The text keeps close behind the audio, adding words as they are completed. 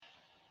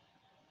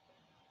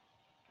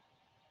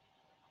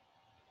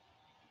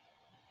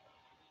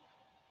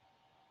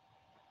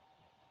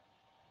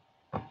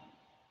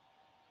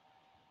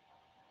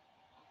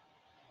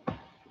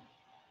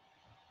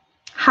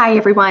Hi,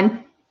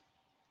 everyone.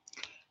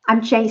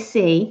 I'm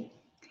JC,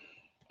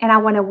 and I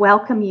want to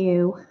welcome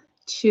you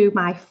to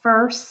my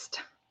first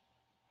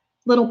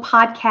little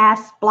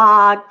podcast,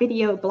 blog,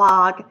 video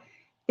blog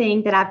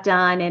thing that I've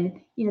done.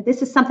 And,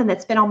 this is something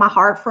that's been on my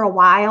heart for a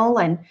while.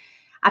 And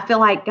I feel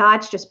like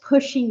God's just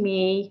pushing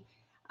me,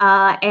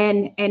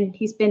 and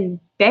He's been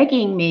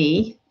begging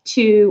me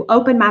to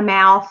open my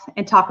mouth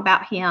and talk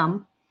about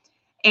Him.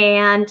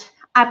 And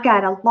I've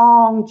got a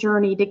long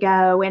journey to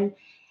go.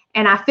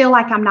 And I feel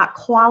like I'm not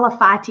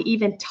qualified to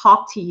even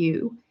talk to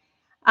you.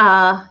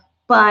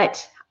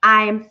 But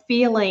I am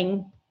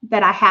feeling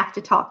that I have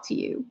to talk to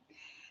you.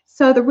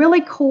 So the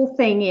really cool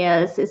thing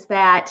is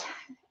that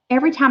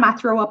every time I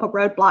throw up a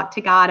roadblock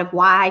to God of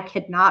why I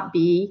could not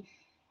be,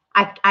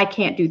 I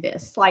can't do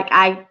this. Like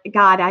I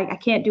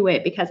can't do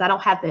it because I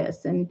don't have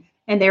this. And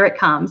there it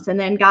comes. And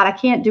then God, I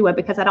can't do it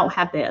because I don't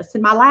have this.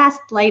 And my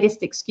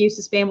latest excuse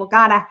has been, well,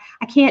 God,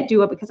 I can't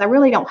do it because I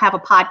really don't have a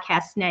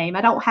podcast name.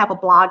 I don't have a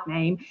blog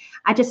name.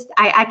 I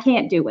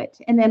can't do it.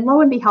 And then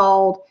lo and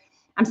behold,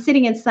 I'm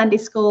sitting in Sunday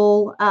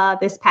school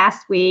this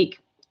past week,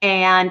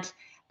 and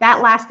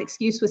that last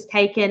excuse was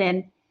taken,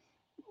 and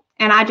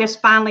I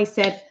just finally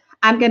said,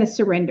 I'm going to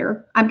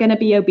surrender. I'm going to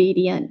be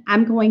obedient.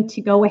 I'm going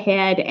to go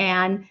ahead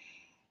and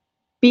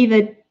be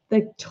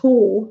the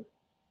tool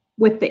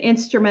with the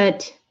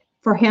instrument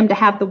for Him to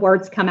have the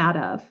words come out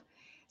of.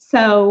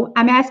 So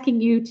I'm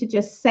asking you to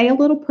just say a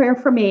little prayer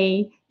for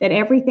me that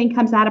everything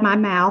comes out of my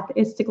mouth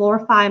is to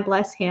glorify and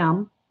bless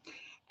Him,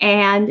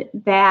 and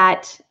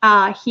that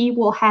He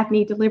will have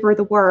me deliver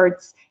the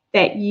words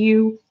that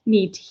you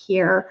need to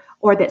hear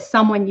or that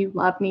someone you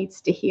love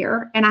needs to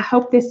hear. And I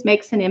hope this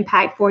makes an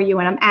impact for you,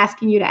 and I'm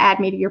asking you to add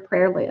me to your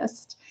prayer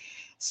list.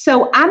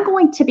 So I'm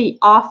going to be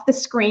off the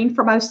screen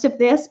for most of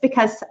this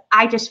because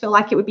I just feel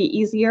like it would be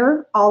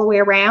easier all the way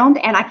around,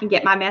 and I can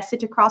get my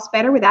message across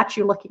better without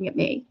you looking at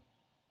me.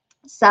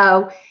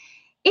 So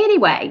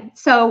anyway,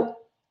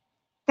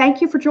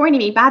 thank you for joining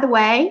me. By the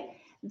way,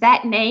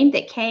 that name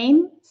that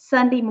came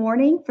Sunday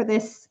morning for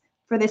this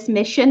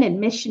mission and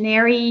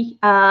missionary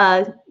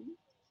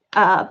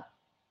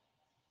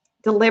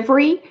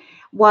delivery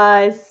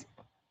was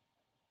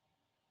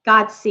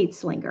God's Seed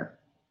Slinger.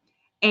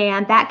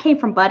 And that came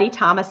from Buddy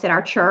Thomas at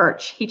our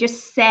church. He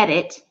just said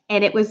it,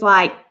 and it was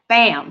like,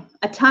 bam,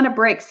 a ton of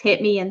bricks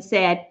hit me and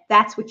said,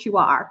 that's what you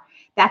are.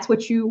 That's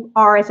what you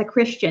are as a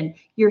Christian.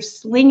 You're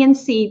slinging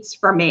seeds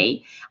for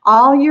me.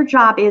 All your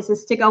job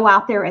is to go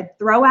out there and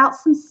throw out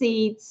some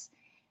seeds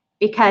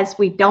because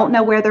we don't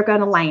know where they're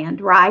going to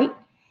land, right?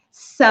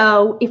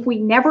 So if we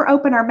never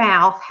open our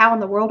mouth, how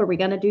in the world are we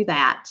going to do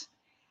that?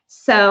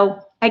 So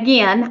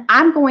again,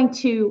 I'm going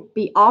to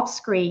be off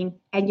screen,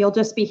 and you'll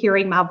just be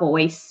hearing my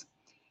voice,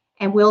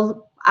 and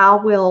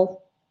I'll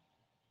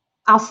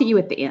see you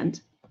at the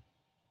end.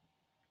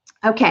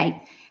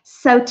 Okay,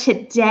 so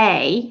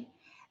today,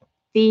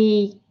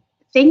 the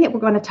thing that we're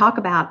going to talk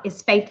about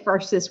is faith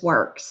versus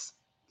works.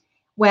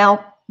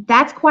 Well,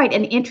 that's quite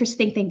an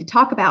interesting thing to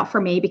talk about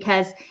for me,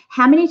 because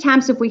how many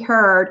times have we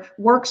heard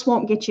works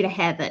won't get you to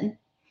heaven?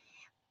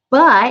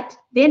 But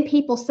then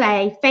people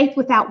say faith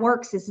without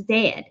works is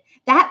dead.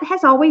 That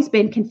has always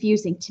been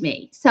confusing to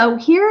me. So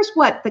here's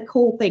what the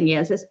cool thing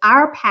is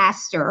our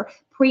pastor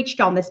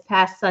preached on this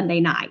past Sunday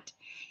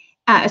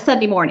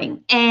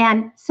morning.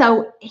 And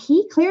so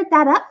he cleared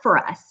that up for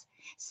us.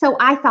 So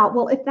I thought,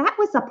 well, if that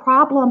was a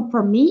problem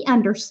for me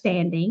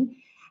understanding,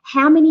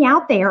 how many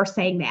out there are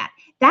saying that?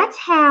 That's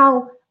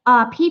how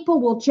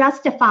people will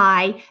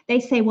justify. They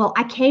say, well,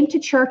 I came to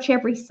church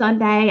every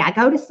Sunday. I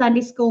go to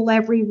Sunday school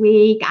every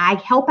week. I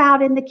help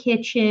out in the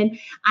kitchen.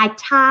 I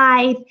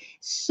tithe.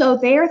 So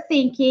they're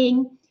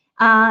thinking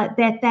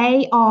that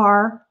they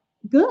are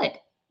good,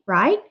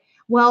 right?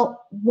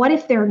 Well, what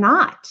if they're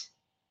not?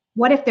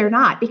 What if they're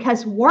not?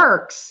 Because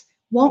works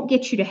won't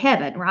get you to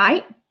heaven,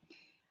 right?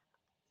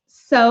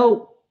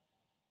 So,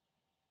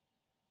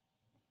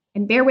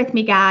 and bear with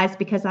me, guys,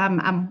 because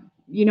I'm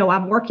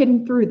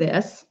working through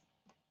this.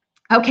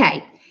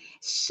 Okay,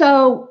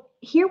 so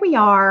here we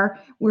are.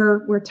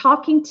 We're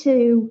talking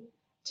to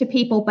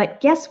people, but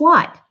guess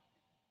what?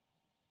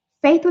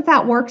 Faith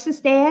without works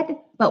is dead,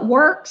 but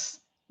works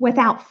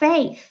without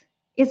faith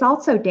is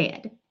also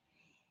dead.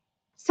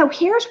 So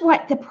here's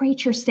what the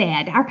preacher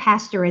said. Our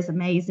pastor is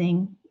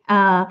amazing.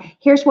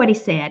 Here's what he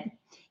said.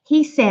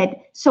 He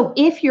said, so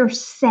if you're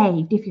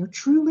saved, if you're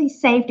truly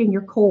saved in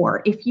your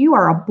core, if you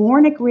are a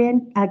born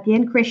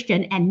again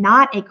Christian and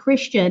not a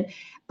Christian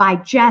by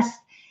just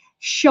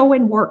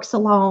showing works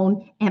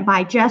alone and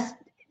by just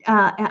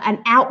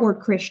an outward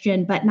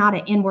Christian, but not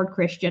an inward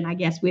Christian, I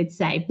guess we'd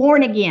say,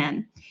 born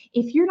again.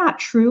 If you're not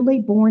truly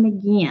born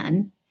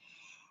again,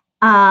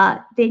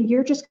 then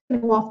you're just going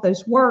to go off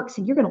those works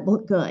and you're going to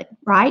look good,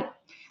 right?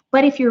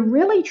 But if you're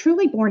really,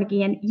 truly born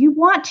again, you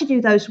want to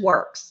do those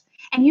works,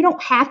 and you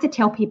don't have to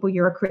tell people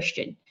you're a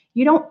Christian.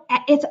 You don't,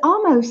 it's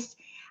almost,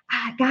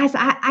 guys,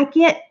 I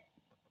get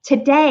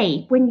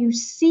today when you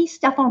see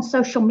stuff on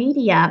social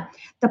media,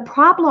 the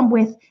problem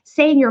with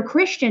saying you're a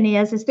Christian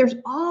is there's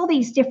all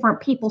these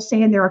different people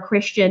saying they're a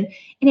Christian.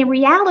 And in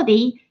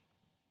reality,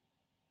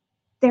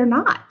 they're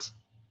not.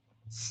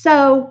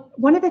 So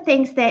one of the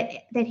things that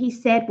he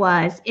said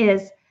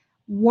is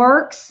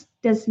works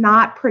does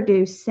not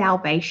produce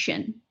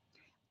salvation,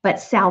 but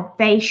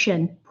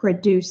salvation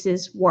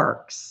produces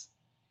works.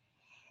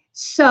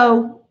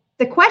 So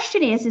the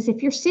question is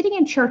if you're sitting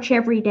in church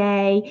every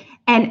day,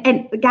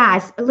 and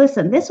guys,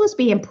 listen, this was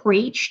being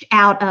preached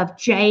out of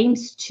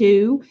James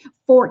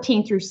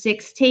 2:14 through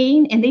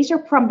 16, and these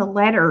are from the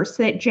letters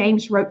that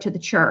James wrote to the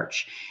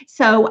church.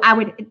 So I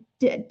would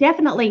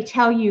definitely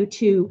tell you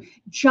to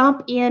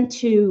jump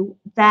into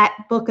that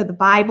book of the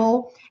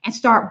Bible and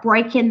start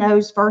breaking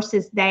those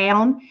verses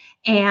down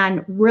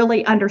and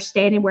really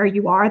understanding where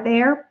you are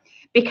there.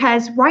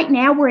 Because right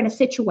now we're in a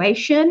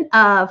situation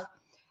of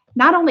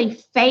not only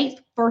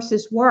faith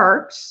versus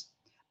works,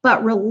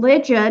 but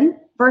religion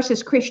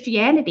versus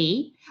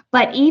Christianity.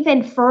 But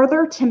even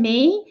further to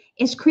me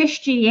is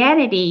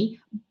Christianity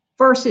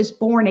versus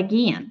born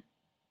again.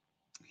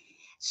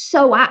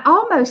 So I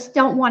almost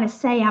don't want to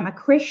say I'm a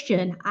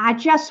Christian. I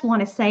just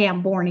want to say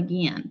I'm born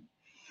again,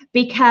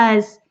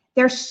 because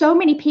there's so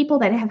many people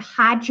that have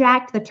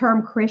hijacked the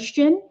term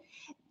Christian.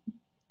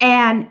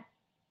 And,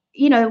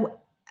 you know,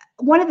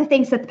 one of the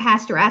things that the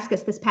pastor asked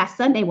us this past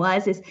Sunday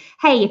is,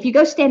 hey, if you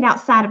go stand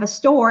outside of a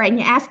store and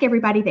you ask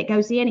everybody that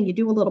goes in and you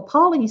do a little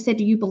poll and you said,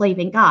 do you believe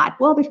in God?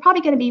 Well, there's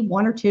probably going to be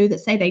one or two that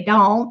say they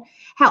don't.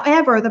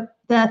 However,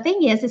 the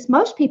thing is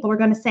most people are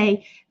going to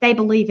say they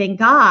believe in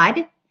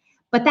God,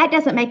 but that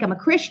doesn't make them a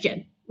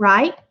Christian,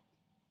 right?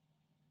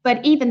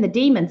 But even the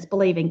demons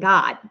believe in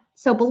God.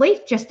 So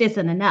belief just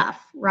isn't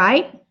enough,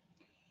 right?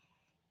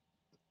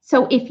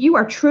 So if you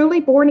are truly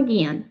born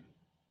again,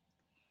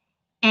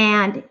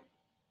 and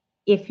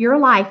if your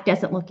life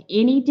doesn't look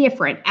any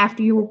different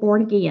after you were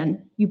born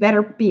again, you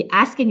better be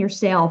asking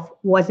yourself,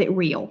 was it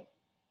real?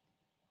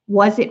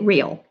 Was it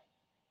real?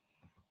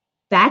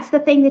 That's the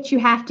thing that you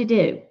have to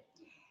do.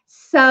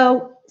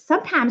 So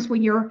sometimes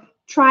when you're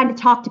trying to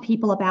talk to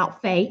people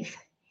about faith,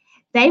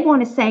 they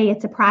want to say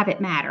it's a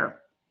private matter.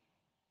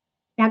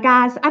 Now,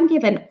 guys, I'm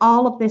giving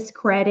all of this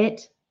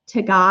credit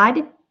to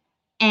God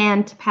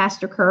and to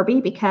Pastor Kirby,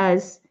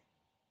 because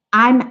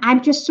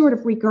I'm just sort of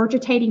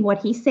regurgitating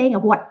what he's saying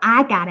of what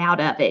I got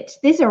out of it.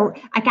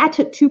 I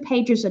took 2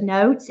 pages of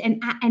notes,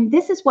 and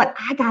this is what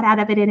I got out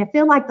of it. And I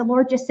feel like the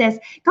Lord just says,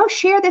 go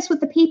share this with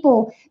the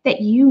people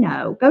that you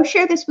know. Go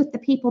share this with the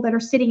people that are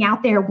sitting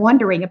out there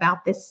wondering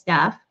about this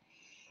stuff.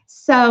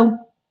 So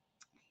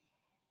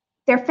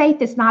their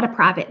faith is not a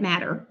private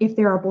matter if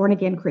they're a born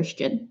again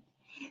Christian,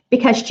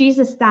 because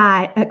Christ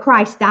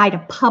died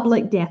a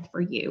public death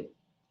for you.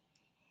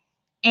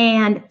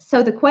 And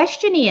so the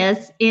question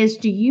is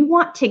do you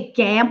want to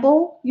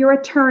gamble your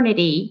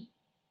eternity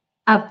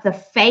of the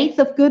faith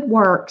of good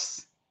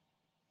works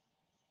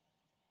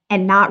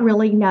and not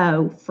really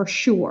know for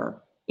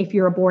sure if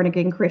you're a born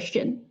again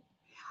Christian?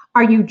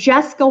 Are you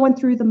just going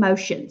through the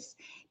motions?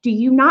 Do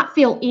you not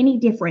feel any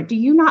different? Do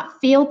you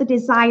not feel the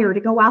desire to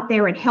go out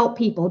there and help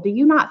people? Do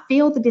you not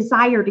feel the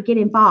desire to get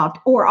involved?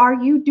 Or are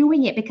you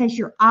doing it because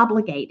you're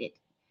obligated?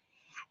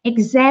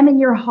 Examine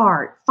your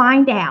heart.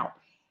 Find out.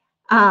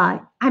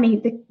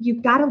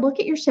 You've got to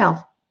look at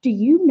yourself. Do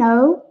you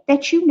know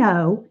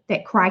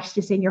that Christ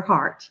is in your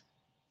heart?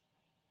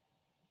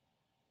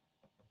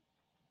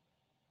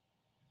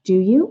 Do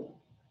you?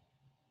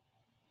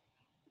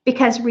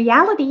 Because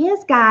reality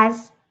is,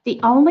 guys, the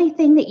only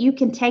thing that you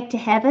can take to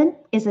heaven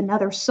is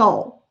another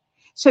soul.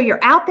 So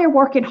you're out there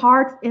working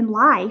hard in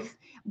life,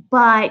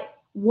 but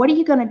what are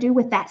you going to do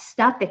with that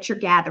stuff that you're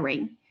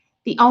gathering?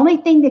 The only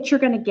thing that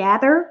you're going to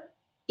gather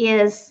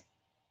is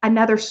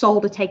another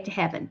soul to take to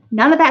heaven.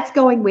 None of that's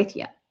going with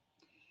you.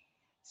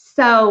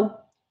 So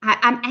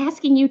I'm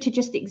asking you to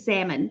just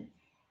examine.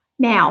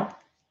 Now,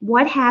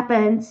 what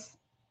happens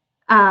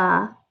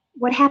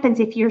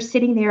if you're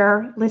sitting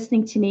there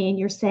listening to me and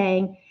you're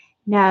saying,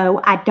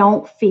 no, I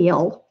don't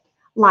feel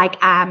like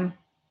I'm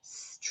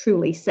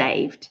truly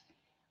saved?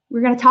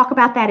 We're going to talk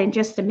about that in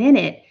just a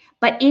minute.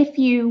 But if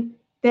you,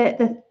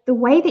 the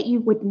way that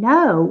you would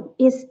know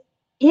is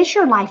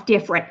your life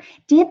different?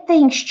 Did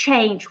things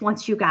change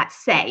once you got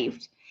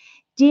saved?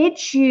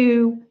 Did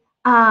you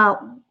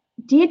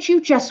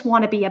just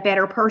want to be a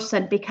better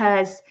person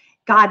because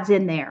God's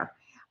in there?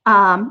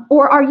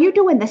 Or are you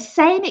doing the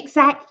same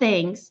exact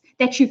things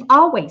that you've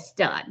always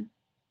done?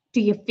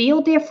 Do you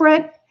feel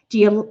different? Do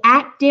you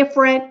act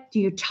different? Do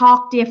you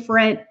talk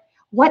different?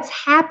 What's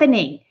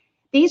happening?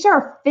 These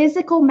are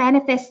physical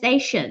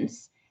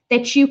manifestations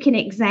that you can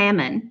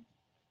examine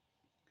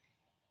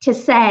to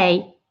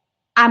say,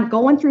 I'm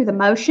going through the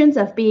motions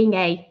of being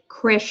a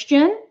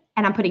Christian,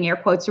 and I'm putting air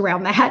quotes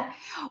around that,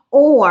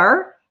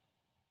 or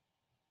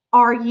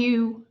are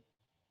you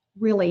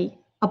really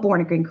a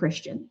born again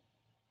Christian?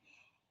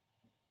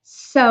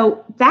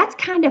 So that's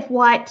kind of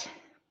what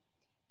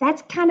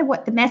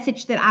the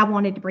message that I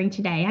wanted to bring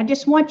today. I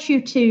just want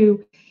you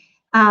to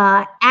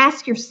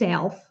ask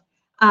yourself,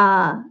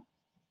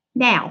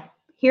 now,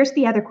 here's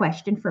the other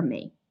question from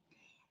me.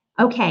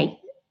 Okay,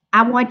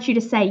 I want you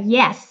to say,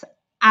 yes,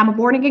 I'm a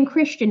born again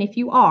Christian if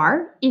you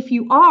are. If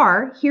you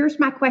are, here's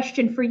my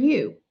question for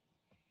you.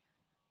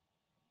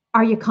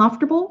 Are you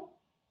comfortable?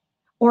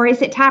 Or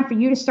is it time for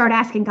you to start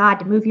asking God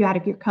to move you out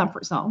of your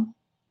comfort zone?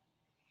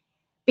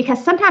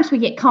 Because sometimes we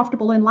get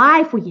comfortable in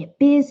life, we get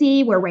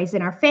busy, we're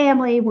raising our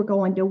family, we're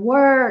going to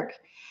work,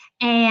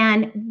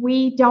 and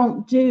we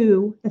don't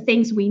do the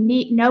things we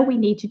know we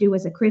need to do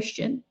as a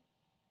Christian.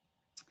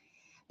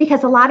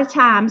 Because a lot of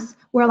times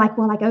we're like,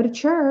 well, I go to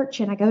church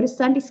and I go to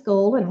Sunday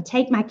school and I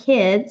take my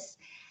kids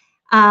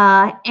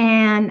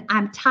and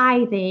I'm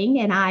tithing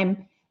and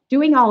I'm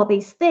doing all of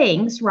these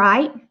things,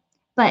 right?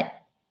 But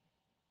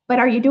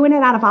are you doing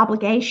it out of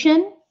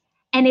obligation?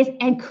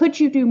 And could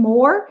you do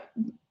more?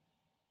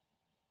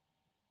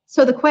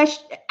 So the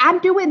question, I'm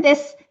doing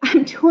this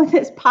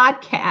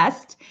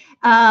podcast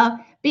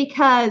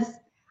because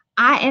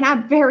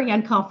I'm very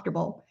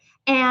uncomfortable.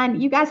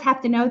 And you guys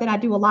have to know that I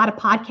do a lot of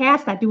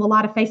podcasts, I do a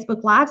lot of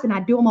Facebook Lives, and I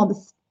do them on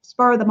the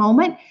spur of the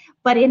moment.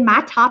 But in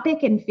my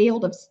topic and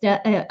field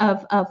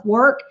of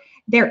work,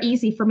 they're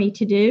easy for me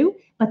to do.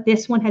 But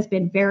this one has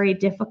been very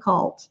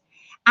difficult.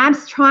 I'm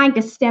trying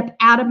to step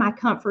out of my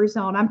comfort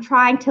zone. I'm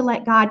trying to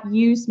let God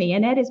use me,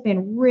 and it has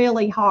been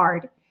really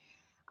hard.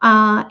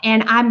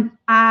 And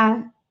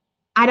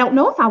I don't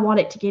know if I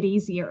want it to get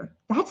easier.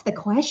 That's the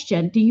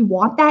question. Do you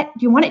want that?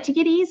 Do you want it to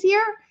get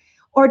easier?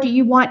 Or do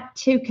you want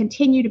to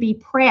continue to be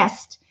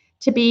pressed,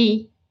 to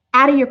be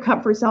out of your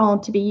comfort zone,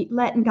 to be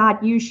letting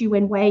God use you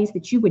in ways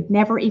that you would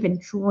never even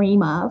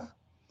dream of?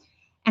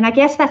 And I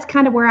guess that's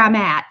kind of where I'm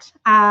at.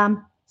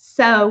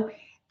 So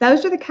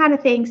those are the kind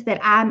of things that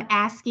I'm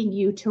asking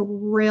you to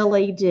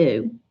really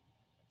do.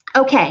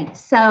 Okay,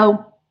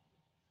 so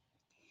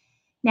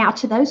now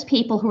to those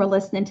people who are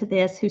listening to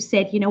this who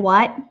said, you know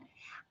what?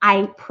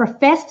 I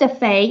professed a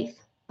faith,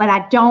 but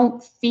I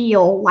don't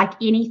feel like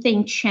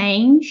anything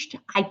changed.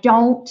 I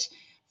don't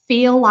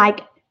feel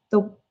like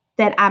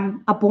that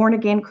I'm a born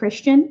again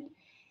Christian.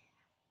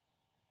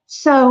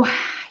 So,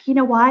 you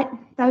know what?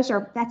 That's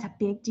a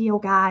big deal,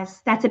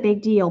 guys. That's a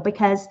big deal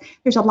because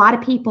there's a lot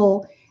of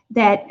people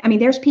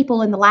there's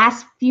people in the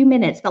last few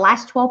minutes, the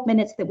last 12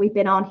 minutes that we've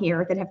been on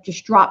here that have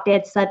just dropped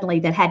dead suddenly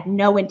that had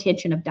no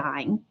intention of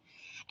dying,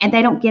 and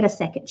they don't get a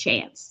second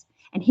chance.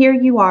 And here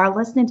you are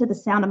listening to the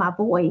sound of my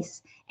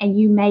voice, and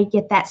you may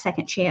get that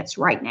second chance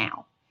right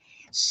now.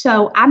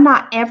 So I'm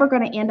not ever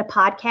going to end a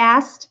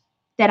podcast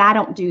that I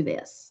don't do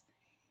this.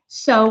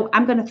 So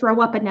I'm going to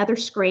throw up another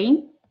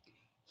screen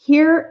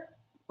here.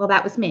 Well,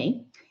 that was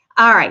me.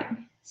 All right.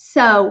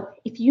 So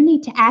if you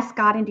need to ask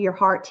God into your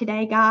heart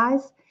today,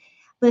 guys,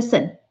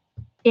 listen,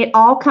 it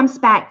all comes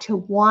back to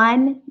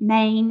one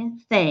main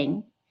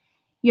thing.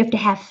 You have to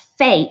have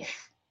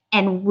faith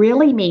and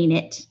really mean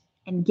it,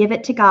 and give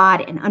it to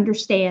God and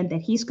understand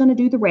that He's going to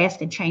do the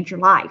rest and change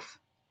your life.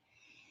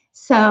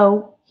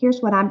 So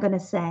here's what I'm going to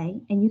say,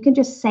 and you can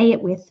just say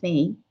it with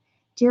me.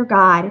 Dear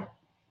God,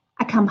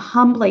 I come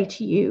humbly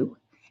to you,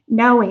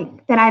 knowing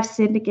that I've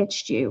sinned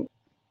against you.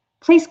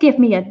 Please give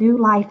me a new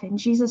life in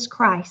Jesus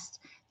Christ,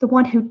 the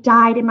one who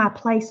died in my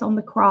place on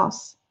the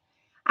cross.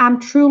 I'm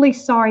truly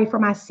sorry for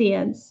my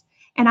sins,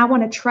 and I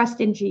want to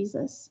trust in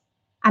Jesus.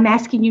 I'm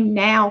asking you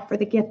now for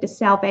the gift of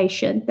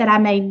salvation, that I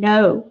may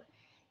know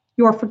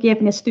your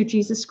forgiveness through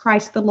Jesus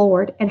Christ the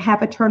Lord and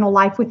have eternal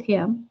life with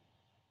Him.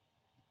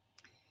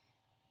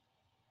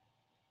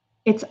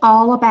 It's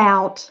all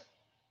about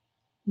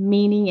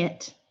meaning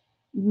it.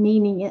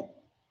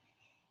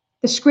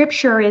 The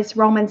scripture is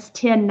Romans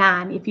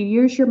 10:9. If you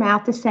use your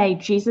mouth to say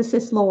Jesus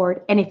is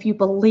Lord, and if you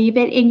believe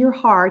it in your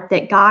heart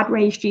that God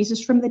raised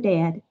Jesus from the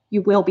dead,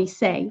 you will be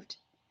saved.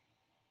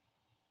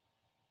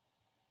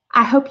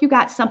 I hope you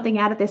got something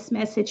out of this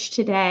message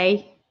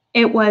today.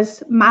 It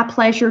was my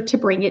pleasure to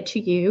bring it to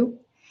you.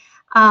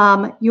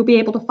 You'll be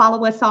able to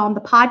follow us on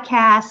the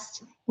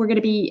podcast. We're going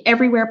to be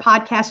everywhere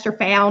podcasts are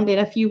found in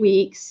a few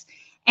weeks.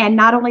 And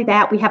not only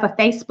that, we have a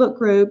Facebook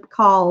group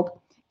called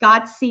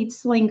God's Seed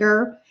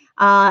Slinger.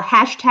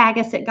 Hashtag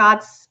us at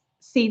God's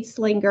Seed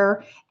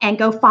Slinger and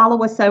go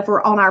follow us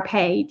over on our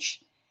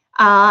page.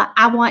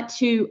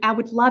 I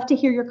would love to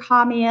hear your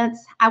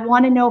comments. I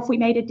want to know if we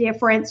made a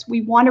difference.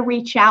 We want to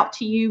reach out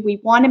to you. We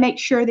want to make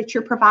sure that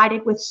you're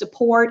provided with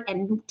support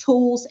and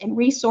tools and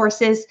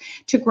resources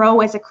to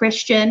grow as a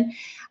Christian.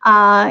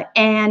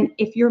 And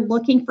if you're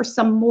looking for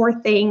some more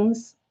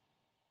things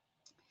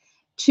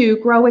to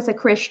grow as a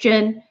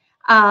Christian,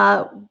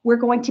 we're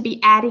going to be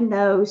adding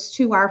those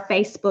to our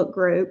Facebook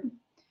group.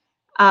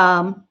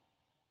 I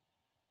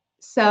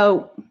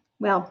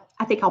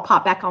think I'll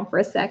pop back on for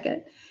a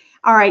second.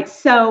 All right,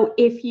 so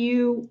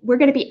we're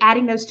going to be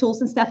adding those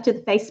tools and stuff to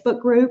the Facebook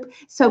group.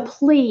 So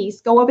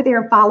please go over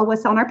there and follow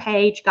us on our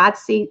page,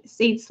 God's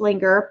Seed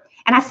Slinger.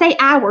 And I say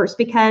ours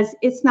because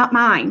it's not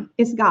mine,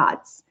 it's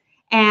God's.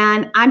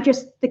 And I'm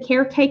just the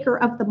caretaker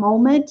of the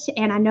moment.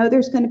 And I know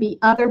there's going to be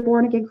other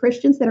born again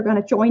Christians that are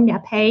going to join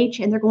that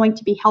page, and they're going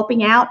to be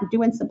helping out and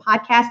doing some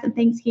podcasts and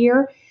things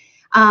here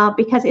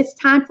because it's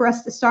time for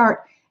us to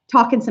start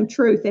talking some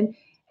truth.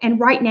 And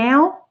right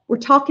now, we're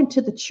talking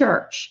to the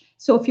church.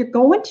 So if you're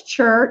going to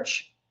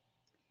church,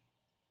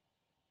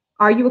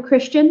 are you a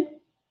Christian?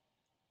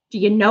 Do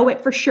you know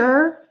it for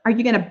sure? Are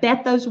you going to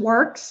bet those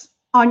works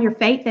on your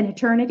faith and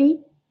eternity?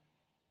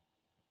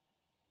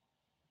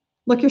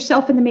 Look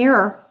yourself in the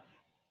mirror.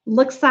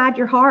 Look inside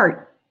your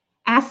heart.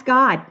 Ask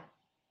God.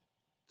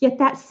 Get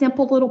that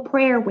simple little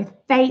prayer with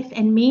faith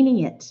and meaning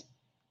it.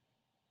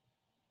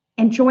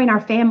 And join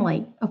our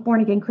family of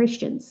born-again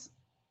Christians.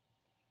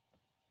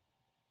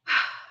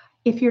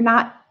 If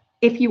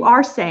you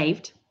are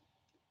saved,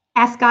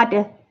 ask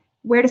God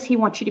where does he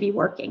want you to be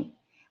working?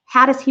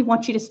 How does he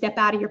want you to step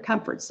out of your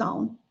comfort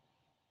zone?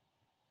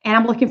 And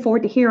I'm looking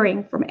forward to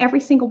hearing from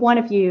every single one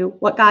of you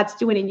what God's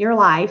doing in your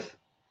life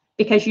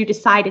because you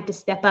decided to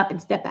step up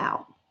and step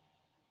out.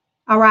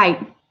 All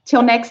right.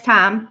 Till next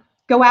time,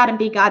 go out and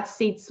be God's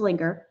seed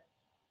slinger.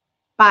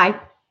 Bye.